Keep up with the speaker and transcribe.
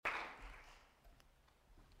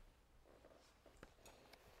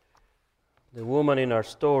The woman in our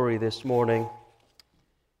story this morning,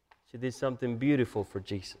 she did something beautiful for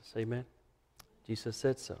Jesus. Amen? Jesus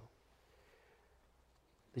said so.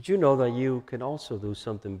 Did you know that you can also do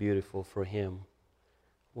something beautiful for Him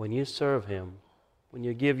when you serve Him, when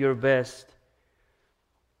you give your best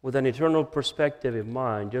with an eternal perspective in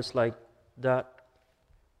mind, just like that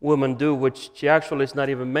woman do, which she actually is not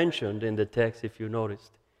even mentioned in the text, if you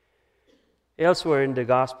noticed. Elsewhere in the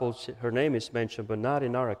Gospel, her name is mentioned, but not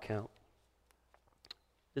in our account.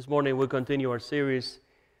 This morning we'll continue our series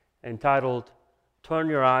entitled, Turn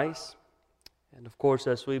Your Eyes. And of course,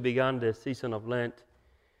 as we began the season of Lent,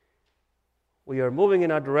 we are moving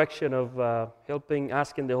in a direction of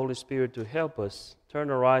asking the Holy Spirit to help us turn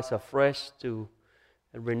our eyes afresh to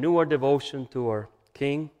and renew our devotion to our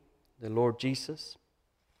King, the Lord Jesus.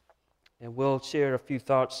 And we'll share a few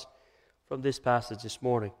thoughts from this passage this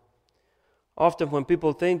morning. Often when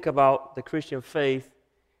people think about the Christian faith,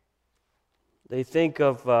 they think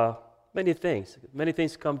of many things. Many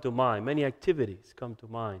things come to mind. Many activities come to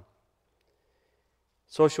mind.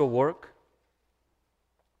 Social work,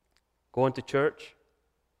 going to church,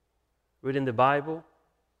 reading the Bible,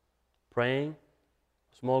 praying,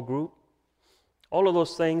 small group. All of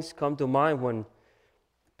those things come to mind when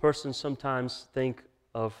persons sometimes think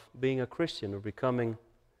of being a Christian or becoming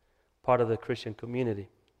part of the Christian community.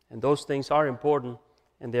 And those things are important,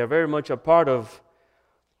 and they are very much a part of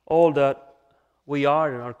all that we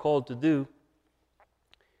are and are called to do.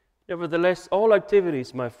 Nevertheless, all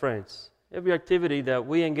activities, my friends, every activity that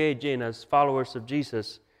we engage in as followers of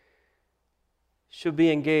Jesus should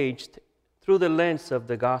be engaged through the lens of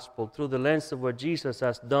the gospel, through the lens of what Jesus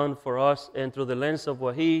has done for us, and through the lens of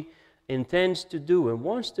what He intends to do and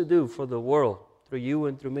wants to do for the world, through you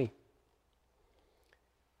and through me.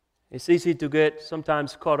 It's easy to get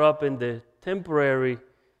sometimes caught up in the temporary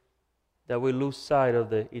that we lose sight of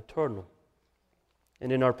the eternal.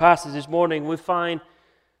 And in our passage this morning, we find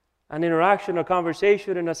an interaction, a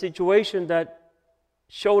conversation, and a situation that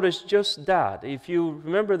showed us just that. If you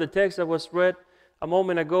remember the text that was read a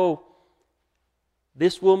moment ago,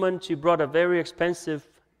 this woman, she brought a very expensive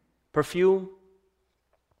perfume,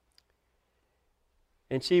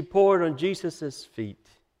 and she poured on Jesus' feet.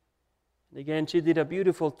 And again, she did a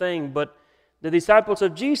beautiful thing, but the disciples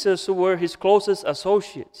of Jesus, who were His closest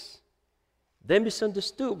associates, they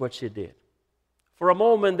misunderstood what she did. For a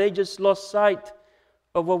moment, they just lost sight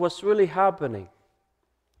of what was really happening.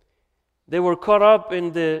 They were caught up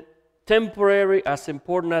in the temporary, as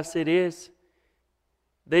important as it is.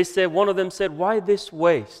 One of them said, why this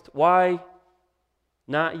waste? Why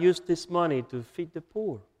not use this money to feed the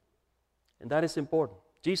poor? And that is important.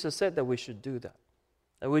 Jesus said that we should do that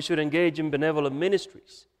we should engage in benevolent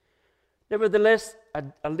ministries. Nevertheless,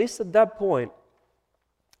 at least at that point,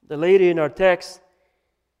 the lady in our text,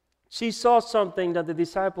 she saw something that the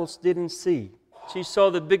disciples didn't see. She saw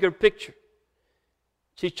the bigger picture.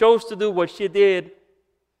 She chose to do what she did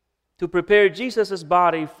to prepare Jesus'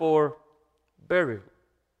 body for burial.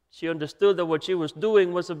 She understood that what she was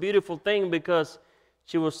doing was a beautiful thing because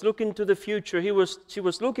she was looking to the future. She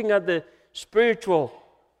was looking at the spiritual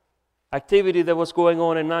activity that was going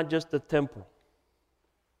on and not just the temple.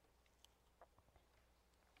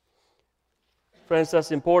 Friends,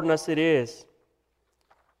 as important as it is,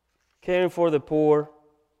 caring for the poor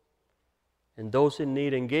and those in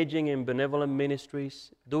need, engaging in benevolent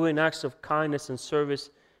ministries, doing acts of kindness and service,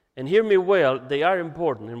 and hear me well, they are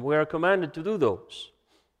important and we are commanded to do those.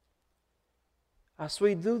 As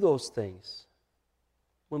we do those things,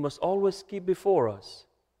 we must always keep before us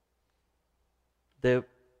the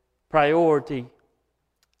priority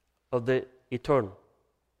of the eternal.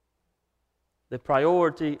 The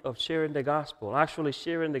priority of sharing the gospel, actually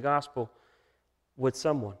sharing the gospel with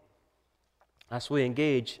someone as we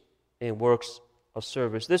engage in works of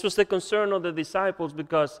service. This was the concern of the disciples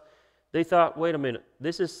because they thought, wait a minute,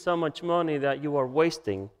 this is so much money that you are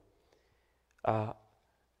wasting.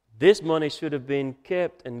 This money should have been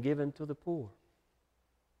kept and given to the poor.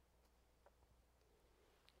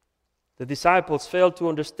 The disciples failed to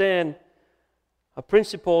understand a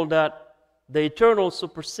principle that the eternal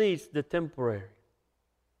supersedes the temporary.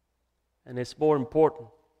 And it's more important.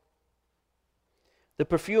 The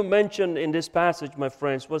perfume mentioned in this passage, my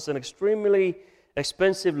friends, was an extremely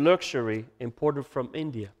expensive luxury imported from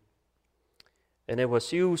India. And it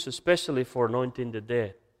was used especially for anointing the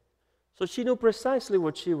dead. So she knew precisely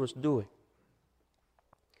what she was doing.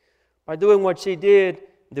 By doing what she did,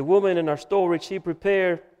 the woman in our story, she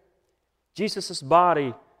prepared Jesus'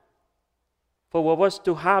 body for what was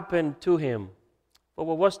to happen to Him, for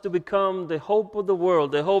what was to become the hope of the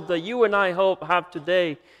world, the hope that you and I have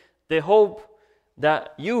today, the hope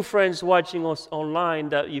that you friends watching us online,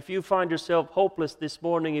 that if you find yourself hopeless this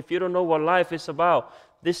morning, if you don't know what life is about,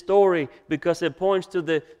 this story, because it points to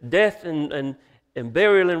the death and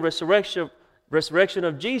burial and resurrection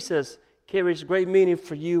of Jesus, carries great meaning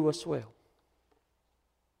for you as well.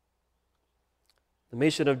 The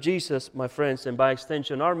mission of Jesus, my friends, and by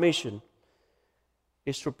extension our mission,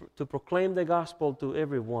 is to proclaim the gospel to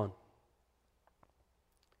everyone.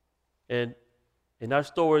 And in our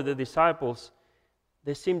story, the disciples,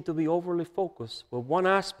 they seem to be overly focused with one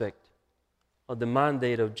aspect of the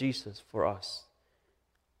mandate of Jesus for us.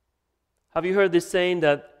 Have you heard this saying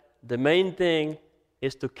that the main thing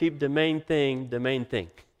is to keep the main thing the main thing?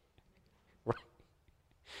 Right?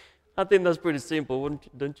 I think that's pretty simple,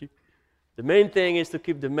 don't you? The main thing is to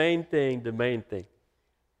keep the main thing the main thing.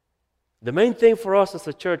 The main thing for us as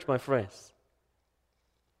a church, my friends,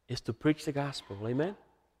 is to preach the gospel, amen?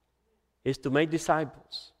 Is to make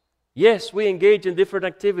disciples. Yes, we engage in different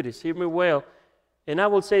activities, hear me well. And I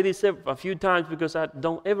will say this a few times because I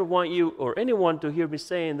don't ever want you or anyone to hear me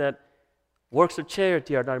saying that works of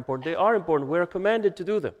charity are not important. They are important. We are commanded to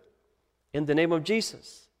do them in the name of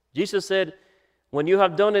Jesus. Jesus said, when you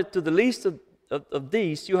have done it to the least of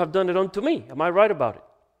these, you have done it unto me. Am I right about it?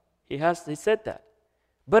 He said that.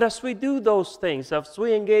 But as we do those things, as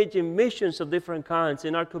we engage in missions of different kinds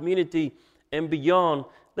in our community and beyond,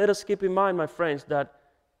 let us keep in mind, my friends, that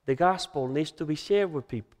the gospel needs to be shared with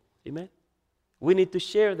people. Amen? We need to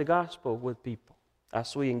share the gospel with people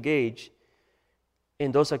as we engage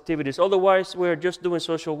in those activities. Otherwise, we're just doing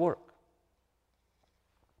social work.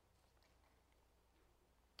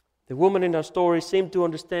 The woman in our story seemed to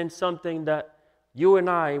understand something that you and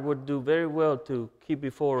I would do very well to keep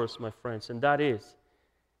before us, my friends, and that is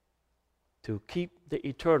to keep the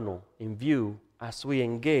eternal in view as we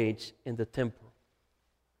engage in the temporal.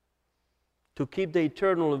 To keep the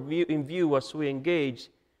eternal in view as we engage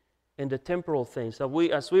in the temporal things.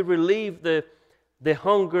 As we relieve the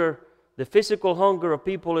hunger, the physical hunger of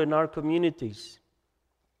people in our communities.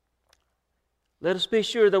 Let us be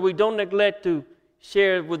sure that we don't neglect to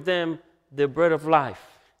share with them the bread of life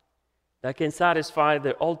that can satisfy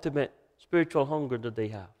their ultimate spiritual hunger that they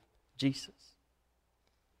have, Jesus.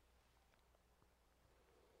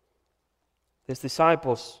 His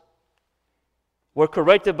disciples were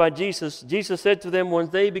corrected by Jesus. Jesus said to them,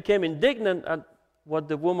 once they became indignant at what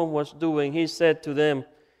the woman was doing, he said to them,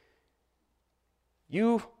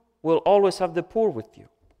 you will always have the poor with you.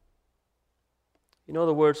 In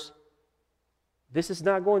other words, this is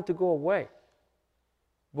not going to go away.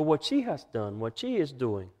 But what she has done, what she is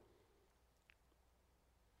doing,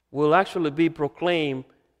 will actually be proclaimed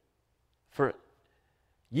for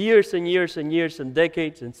years and years and years and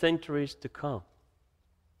decades and centuries to come.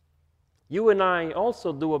 You and I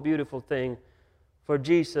also do a beautiful thing for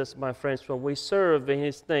Jesus, my friends, when we serve in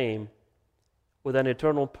His name with an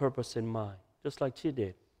eternal purpose in mind, just like she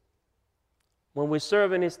did. When we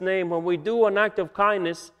serve in His name, when we do an act of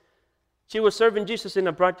kindness, she was serving Jesus in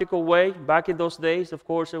a practical way. Back in those days, of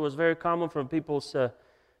course, it was very common for people's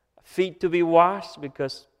feet to be washed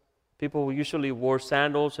because people usually wore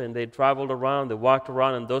sandals and they traveled around, they walked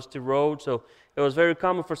around on dusty roads. So it was very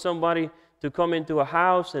common for somebody to come into a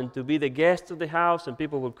house and to be the guest of the house, and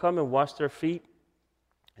people would come and wash their feet.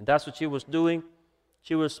 And that's what she was doing.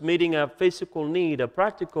 She was meeting a physical need, a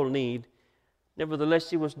practical need. Nevertheless,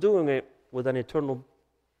 she was doing it with an eternal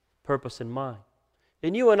purpose in mind.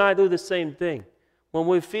 And you and I do the same thing. When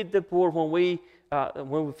we feed the poor, when we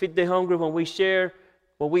feed the hungry, when we share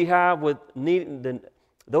what we have with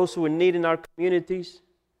those who are in need in our communities,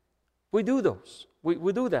 we do those.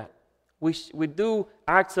 We do that. We do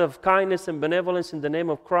acts of kindness and benevolence in the name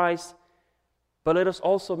of Christ. But let us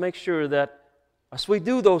also make sure that as we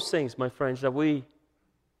do those things, my friends, that we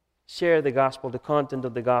share the gospel, the content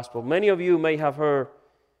of the gospel. Many of you may have heard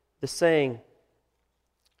the saying,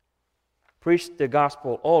 preach the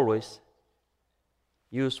gospel always,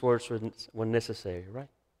 use words when necessary, right?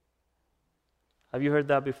 Have you heard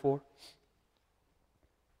that before?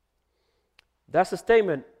 That's a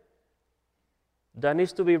statement that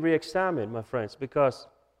needs to be re-examined, my friends, because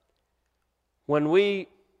when we,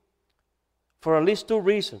 for at least two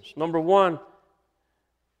reasons. Number one,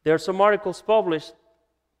 there are some articles published.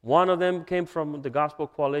 One of them came from the Gospel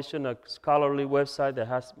Coalition, a scholarly website that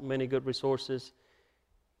has many good resources.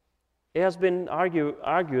 It has been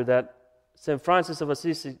argued that St. Francis of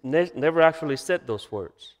Assisi never actually said those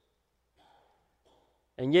words.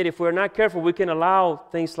 And yet, if we're not careful, we can allow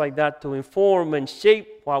things like that to inform and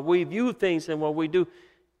shape how we view things and what we do.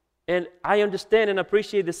 And I understand and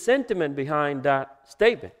appreciate the sentiment behind that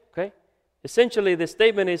statement, okay? Essentially, the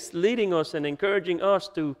statement is leading us and encouraging us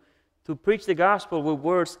to to preach the gospel with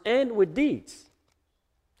words and with deeds.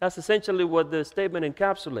 That's essentially what the statement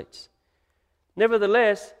encapsulates.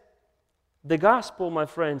 Nevertheless, the gospel, my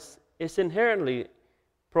friends, is inherently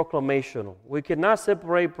proclamational. We cannot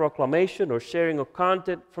separate proclamation or sharing of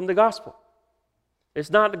content from the gospel. It's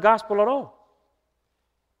not the gospel at all.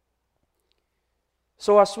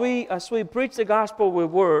 So as we preach the gospel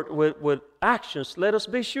with actions, let us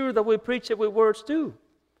be sure that we preach it with words too.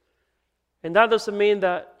 And that doesn't mean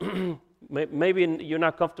that maybe you're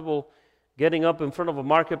not comfortable getting up in front of a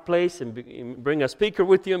marketplace and bring a speaker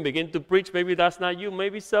with you and begin to preach. Maybe that's not you,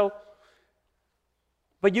 maybe so.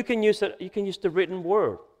 But you can use the written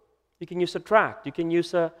word. You can use a tract. You can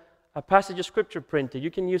use a passage of scripture printed. You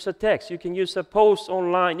can use a text. You can use a post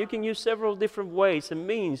online. You can use several different ways and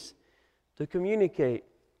means to communicate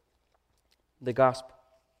the gospel.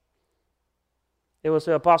 It was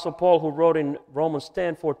the Apostle Paul who wrote in Romans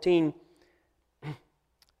 10:14,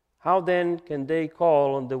 "How then can they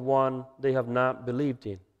call on the one they have not believed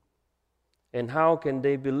in? And how can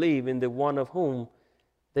they believe in the one of whom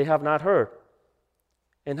they have not heard?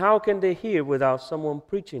 And how can they hear without someone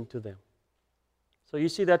preaching to them?" So you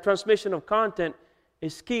see that transmission of content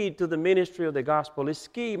is key to the ministry of the gospel. It's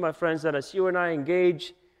key, my friends, that as you and I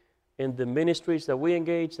engage in the ministries that we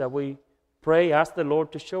engage, that we pray, ask the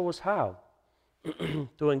Lord to show us how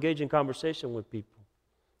to engage in conversation with people.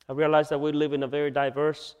 I realize that we live in a very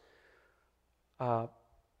diverse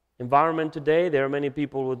environment today. There are many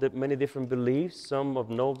people with many different beliefs, some of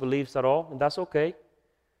no beliefs at all, and that's okay.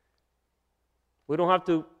 We don't have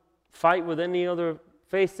to fight with any other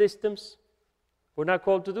faith systems. We're not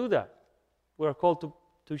called to do that. We're called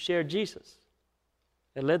to share Jesus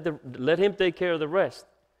and let Him take care of the rest.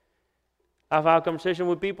 I've had a conversation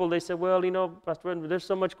with people, they say, "Well, Pastor, there's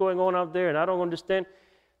so much going on out there, and I don't understand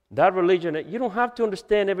that religion." You don't have to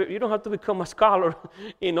understand you don't have to become a scholar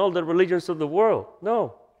in all the religions of the world.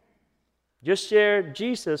 No. Just share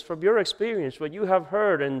Jesus from your experience, what you have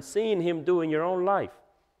heard and seen Him do in your own life.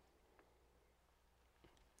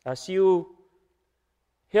 As you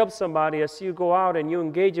help somebody, as you go out and you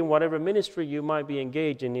engage in whatever ministry you might be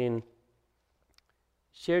engaging in,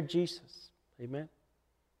 share Jesus. Amen.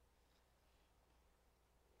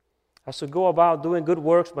 As we go about doing good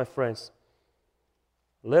works, my friends,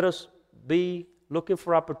 let us be looking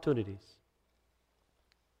for opportunities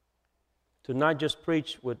to not just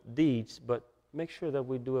preach with deeds, but make sure that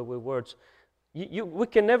we do it with words. We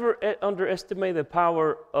can never underestimate the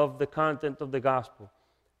power of the content of the gospel.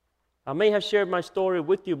 I may have shared my story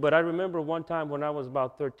with you, but I remember one time when I was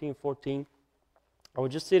about 13, 14, I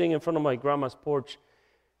was just sitting in front of my grandma's porch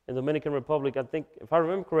in the Dominican Republic. I think, if I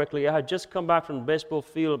remember correctly, I had just come back from the baseball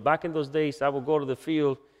field. Back in those days, I would go to the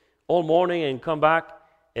field all morning and come back,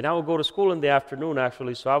 and I would go to school in the afternoon,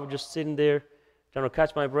 actually. So I was just sitting there trying to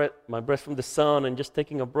catch my breath from the sun and just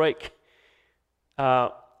taking a break.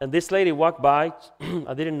 And this lady walked by.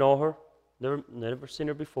 I didn't know her, never seen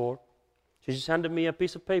her before. She just handed me a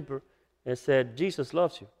piece of paper and said, "Jesus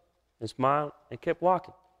loves you," and smiled and kept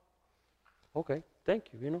walking. Okay,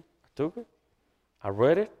 thank you, I took it. I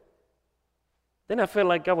read it. Then I felt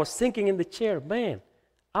like I was sinking in the chair. Man,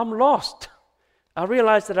 I'm lost. I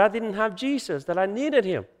realized that I didn't have Jesus, that I needed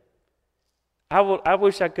Him. I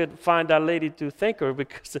wish I could find that lady to thank her,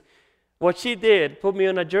 because what she did put me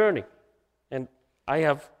on a journey. And I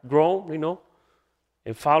have grown,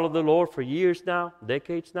 and followed the Lord for years now,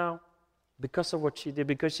 decades now, because of what she did,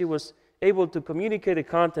 because she was able to communicate the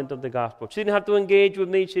content of the gospel. She didn't have to engage with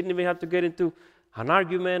me. She didn't even have to get into an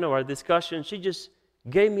argument or a discussion. She just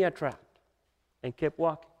gave me a tract and kept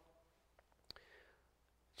walking.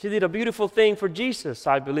 She did a beautiful thing for Jesus,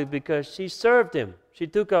 I believe, because she served Him. She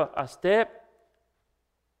took a step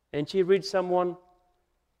and she reached someone,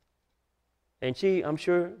 and she, I'm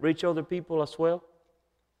sure, reached other people as well.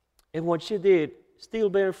 And what she did still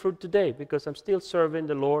bears fruit today, because I'm still serving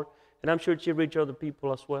the Lord, and I'm sure she reached other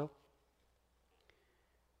people as well.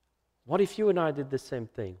 What if you and I did the same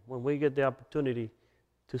thing when we get the opportunity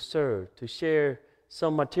to serve, to share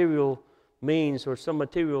some material means or some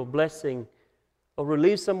material blessing, or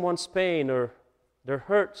relieve someone's pain or their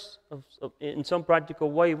hurts in some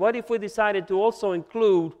practical way? What if we decided to also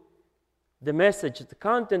include the message, the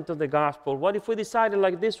content of the gospel? What if we decided,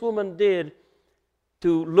 like this woman did,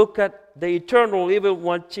 to look at the eternal even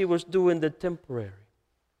what she was doing the temporary?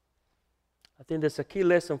 I think that's a key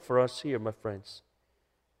lesson for us here, my friends.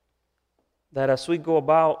 That as we go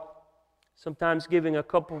about sometimes giving a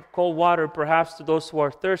cup of cold water perhaps to those who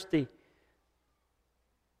are thirsty,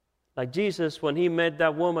 like Jesus, when He met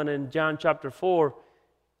that woman in John chapter 4,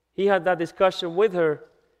 He had that discussion with her,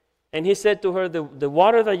 and He said to her, the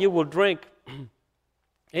water that you will drink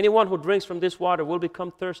anyone who drinks from this water will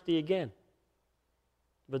become thirsty again.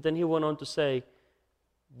 But then he went on to say,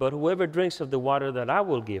 but whoever drinks of the water that I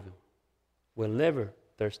will give him will never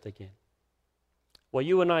thirst again. What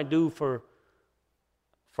you and I do for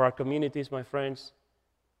our communities, my friends,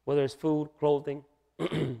 whether it's food, clothing,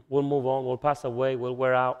 we'll move on, we'll pass away, we'll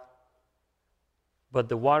wear out. But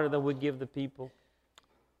the water that we give the people,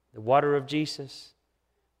 the water of Jesus,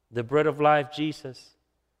 the bread of life, Jesus,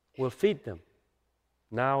 will feed them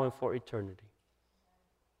now and for eternity.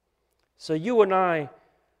 So you and I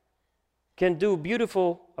can do a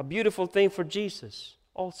beautiful thing for Jesus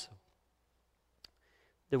also.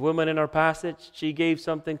 The woman in our passage, she gave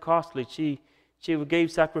something costly. She gave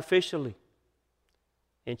sacrificially.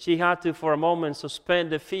 And she had to, for a moment,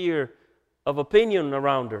 suspend the fear of opinion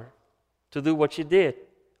around her to do what she did.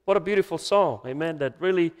 What a beautiful song, amen, that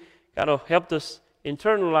really kind of helped us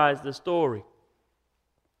internalize the story.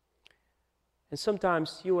 And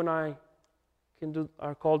sometimes you and I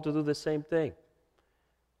are called to do the same thing.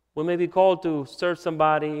 We may be called to serve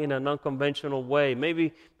somebody in an unconventional way.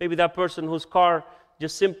 Maybe that person whose car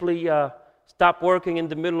just simply stopped working in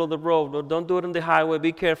the middle of the road. Or don't do it on the highway,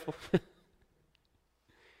 be careful.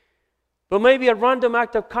 But maybe a random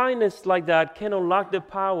act of kindness like that can unlock the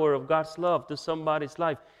power of God's love to somebody's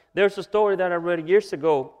life. There's a story that I read years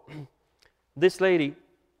ago. This lady,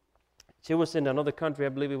 she was in another country, I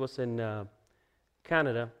believe it was in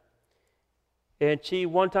Canada. And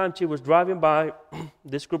one time she was driving by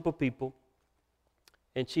this group of people,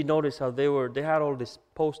 and she noticed how they had all these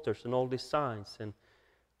posters and all these signs and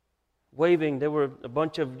waving. There were a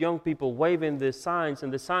bunch of young people waving the signs,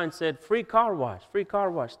 and the sign said, free car wash,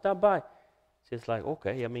 stop by. She's like,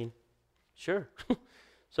 okay, sure.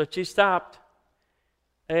 So she stopped,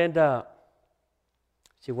 and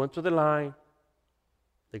she went through the line.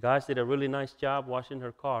 The guys did a really nice job washing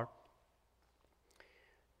her car.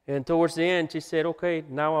 And towards the end, she said, okay,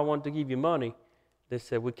 now I want to give you money. They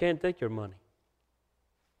said, we can't take your money.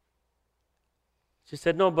 She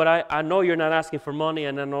said, no, but I know you're not asking for money,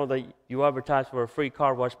 and I know that you advertise for a free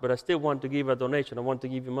car wash, but I still want to give a donation. I want to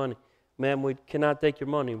give you money. Ma'am, we cannot take your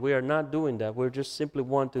money. We are not doing that. We just simply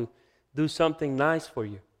want to do something nice for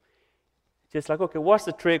you. Just like, okay, what's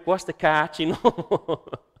the trick? What's the catch?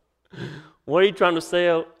 What are you trying to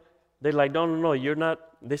sell? They're like, no, you're not.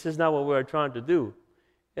 This is not what we're trying to do.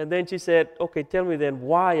 And then she said, okay, tell me then,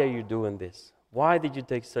 why are you doing this? Why did you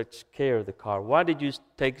take such care of the car? Why did you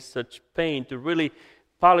take such pain to really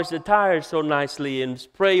polish the tires so nicely and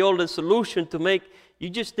spray all the solution to make, you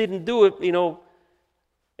just didn't do it,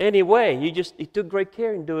 anyway. You took great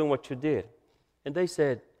care in doing what you did. And they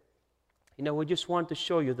said, we just want to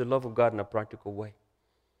show you the love of God in a practical way.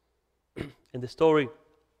 And the story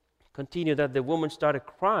continued that the woman started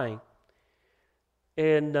crying.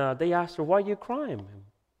 And they asked her, why are you crying?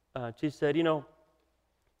 She said,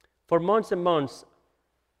 for months and months,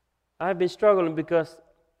 I've been struggling because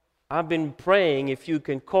I've been praying, if you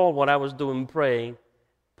can call what I was doing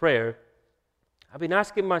prayer. I've been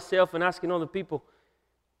asking myself and asking other people,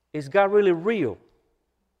 is God really real?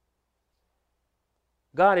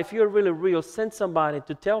 God, if you're really real, send somebody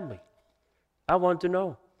to tell me. I want to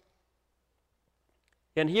know.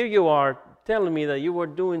 And here you are telling me that you were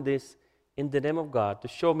doing this in the name of God, to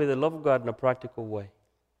show me the love of God in a practical way.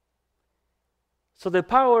 So the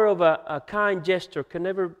power of a kind gesture,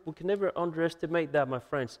 we can never underestimate that, my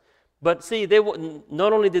friends. But see,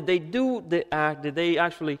 not only did they do the act, did they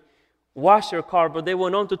actually wash her car, but they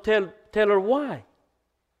went on to tell her why.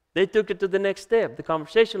 They took it to the next step. The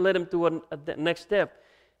conversation led them to the next step.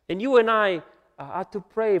 And you and I had to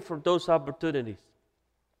pray for those opportunities.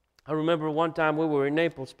 I remember one time we were in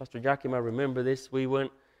Naples. Pastor Jackie might remember this. We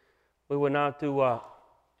went out to,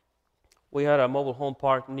 we had a mobile home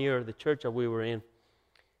park near the church that we were in.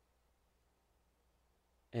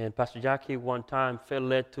 And Pastor Jackie one time felt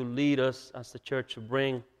led to lead us as the church to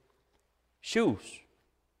bring shoes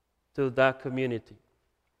to that community.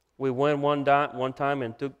 We went one time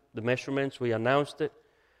and took the measurements. We announced it.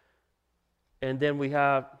 And then we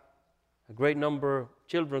had a great number of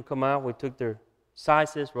children come out. We took their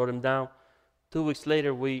sizes, wrote them down. 2 weeks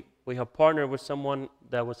later, we have partnered with someone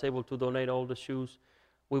that was able to donate all the shoes.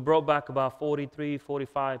 We brought back about 43,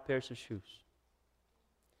 45 pairs of shoes.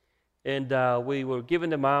 And we were giving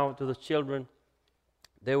them out to the children.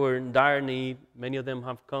 They were in dire need. Many of them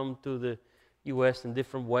have come to the U.S. in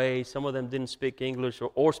different ways. Some of them didn't speak English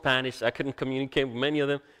or Spanish. I couldn't communicate with many of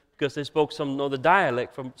them because they spoke some other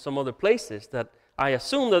dialect from some other places that I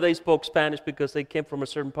assumed that they spoke Spanish because they came from a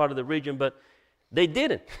certain part of the region, but they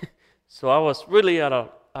didn't. So I was really at a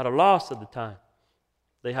loss at the time.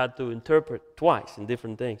 They had to interpret twice in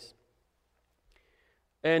different things.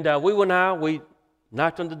 And we went out, we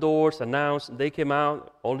knocked on the doors, announced, and they came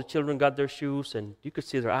out. All the children got their shoes, and you could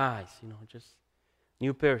see their eyes, just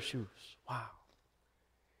new pair of shoes. Wow.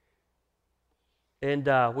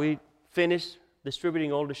 And we finished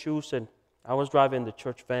distributing all the shoes, and I was driving the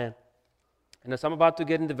church van. And as I'm about to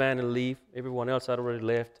get in the van and leave, everyone else had already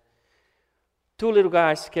left, two little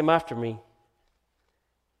guys came after me,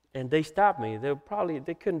 and they stopped me.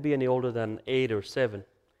 They couldn't be any older than 8 or 7.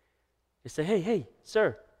 They said, hey,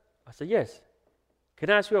 sir. I said, yes. Can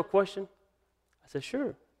I ask you a question? I said,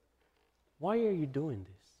 sure. Why are you doing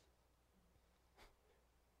this?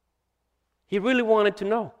 He really wanted to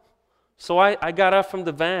know. So I got up from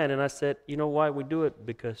the van and I said, you know why we do it?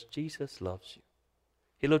 Because Jesus loves you.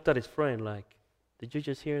 He looked at his friend like, did you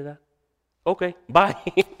just hear that? Okay, bye.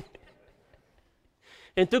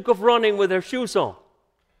 And took off running with their shoes on.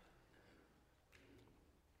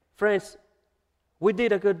 Friends, we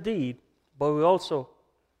did a good deed, but we also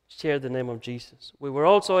shared the name of Jesus. We were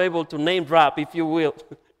also able to name drop, if you will.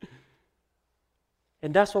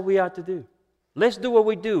 And that's what we ought to do. Let's do what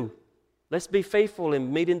we do. Let's be faithful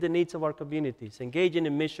in meeting the needs of our communities, engaging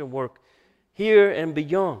in mission work here and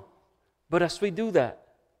beyond. But as we do that,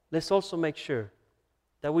 let's also make sure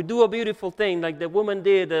that we do a beautiful thing like the woman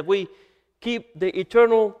did, that we keep the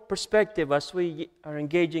eternal perspective as we are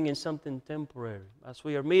engaging in something temporary, as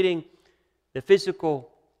we are meeting the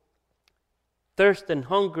physical thirst and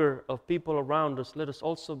hunger of people around us. Let us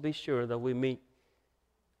also be sure that we meet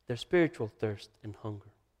their spiritual thirst and hunger.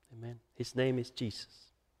 Amen. His name is Jesus.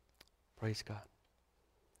 Praise God.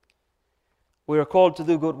 We are called to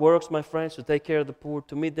do good works, my friends, to take care of the poor,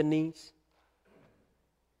 to meet the needs.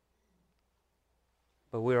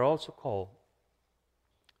 But we are also called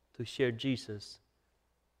to share Jesus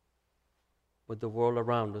with the world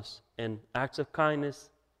around us. And acts of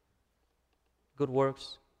kindness, good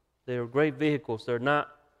works, they are great vehicles. They're not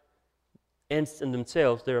ends in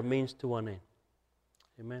themselves. They're a means to an end.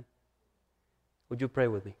 Amen. Would you pray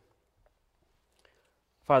with me?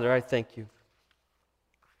 Father, I thank you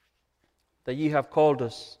that you have called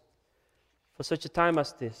us for such a time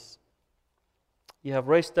as this. You have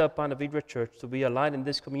raised up Ponte Vedra Church to be a light in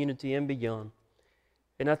this community and beyond.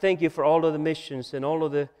 And I thank you for all of the missions and all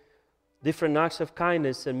of the different acts of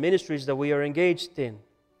kindness and ministries that we are engaged in.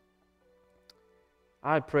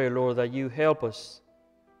 I pray, Lord, that you help us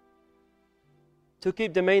to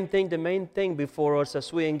keep the main thing before us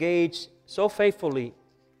as we engage so faithfully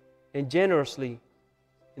and generously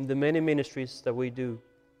in the many ministries that we do.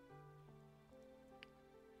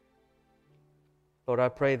 Lord, I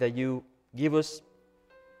pray that you give us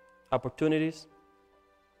opportunities,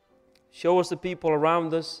 show us the people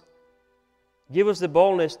around us, give us the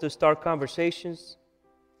boldness to start conversations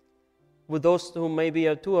with those who may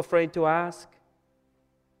be too afraid to ask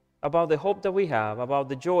about the hope that we have, about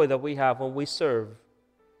the joy that we have when we serve.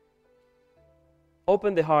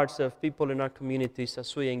 Open the hearts of people in our communities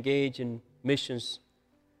as we engage in missions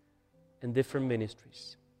and different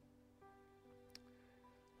ministries.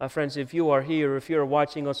 My friends, if you are here, if you're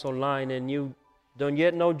watching us online and you don't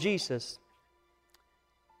yet know Jesus,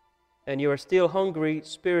 and you are still hungry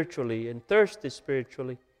spiritually and thirsty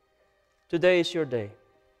spiritually, today is your day.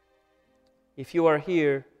 If you are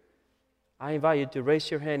here, I invite you to raise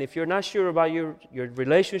your hand. If you're not sure about your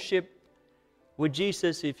relationship with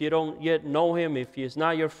Jesus, if you don't yet know Him, if He is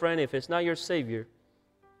not your friend, if it's not your Savior,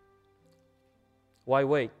 why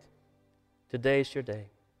wait? Today is your day.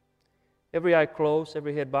 Every eye closed,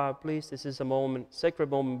 every head bowed, please. This is a moment, sacred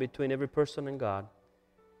moment between every person and God.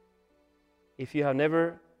 If you have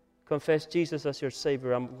never confessed Jesus as your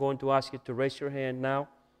Savior, I'm going to ask you to raise your hand now.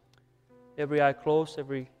 Every eye closed,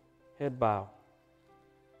 every head bowed.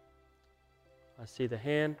 I see the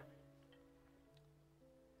hand.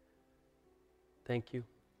 Thank you.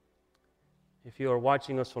 If you are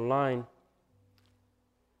watching us online,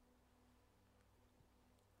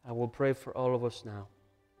 I will pray for all of us now.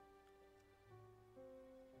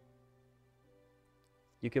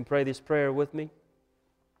 You can pray this prayer with me.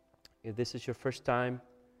 If this is your first time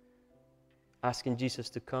asking Jesus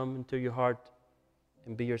to come into your heart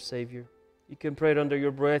and be your Savior, you can pray it under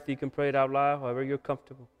your breath. You can pray it out loud, however you're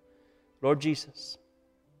comfortable. Lord Jesus,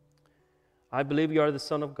 I believe you are the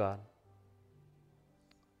Son of God.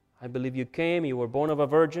 I believe you came, you were born of a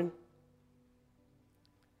virgin.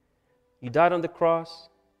 You died on the cross.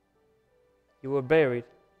 You were buried.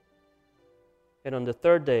 And on the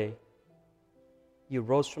third day, you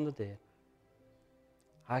rose from the dead.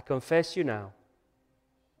 I confess you now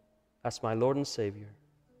as my Lord and Savior.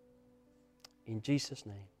 In Jesus'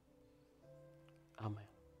 name, amen.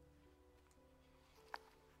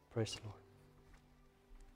 Praise the Lord.